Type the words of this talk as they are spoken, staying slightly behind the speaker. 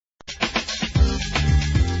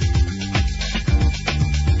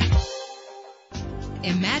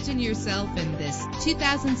Imagine yourself in this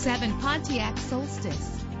 2007 Pontiac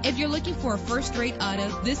Solstice. If you're looking for a first-rate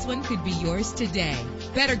auto, this one could be yours today.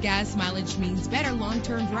 Better gas mileage means better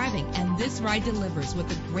long-term driving, and this ride delivers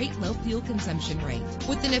with a great low fuel consumption rate.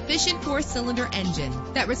 With an efficient 4-cylinder engine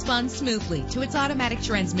that responds smoothly to its automatic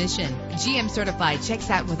transmission, GM Certified checks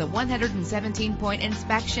out with a 117-point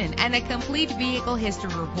inspection and a complete vehicle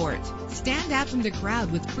history report. Stand out from the crowd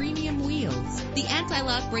with premium wheels. The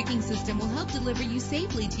anti-lock braking system will help deliver you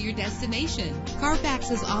safely to your destination. Carfax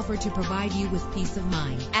is offered to provide you with peace of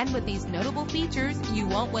mind. And with these notable features, you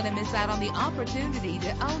won't want to miss out on the opportunity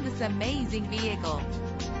to own this amazing vehicle.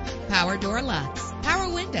 Power door locks,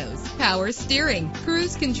 power windows, power steering,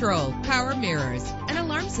 cruise control, power mirrors, an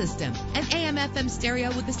alarm system, an AM/FM stereo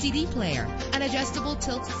with a CD player, an adjustable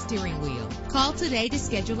tilt steering wheel. Call today to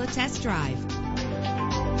schedule a test drive.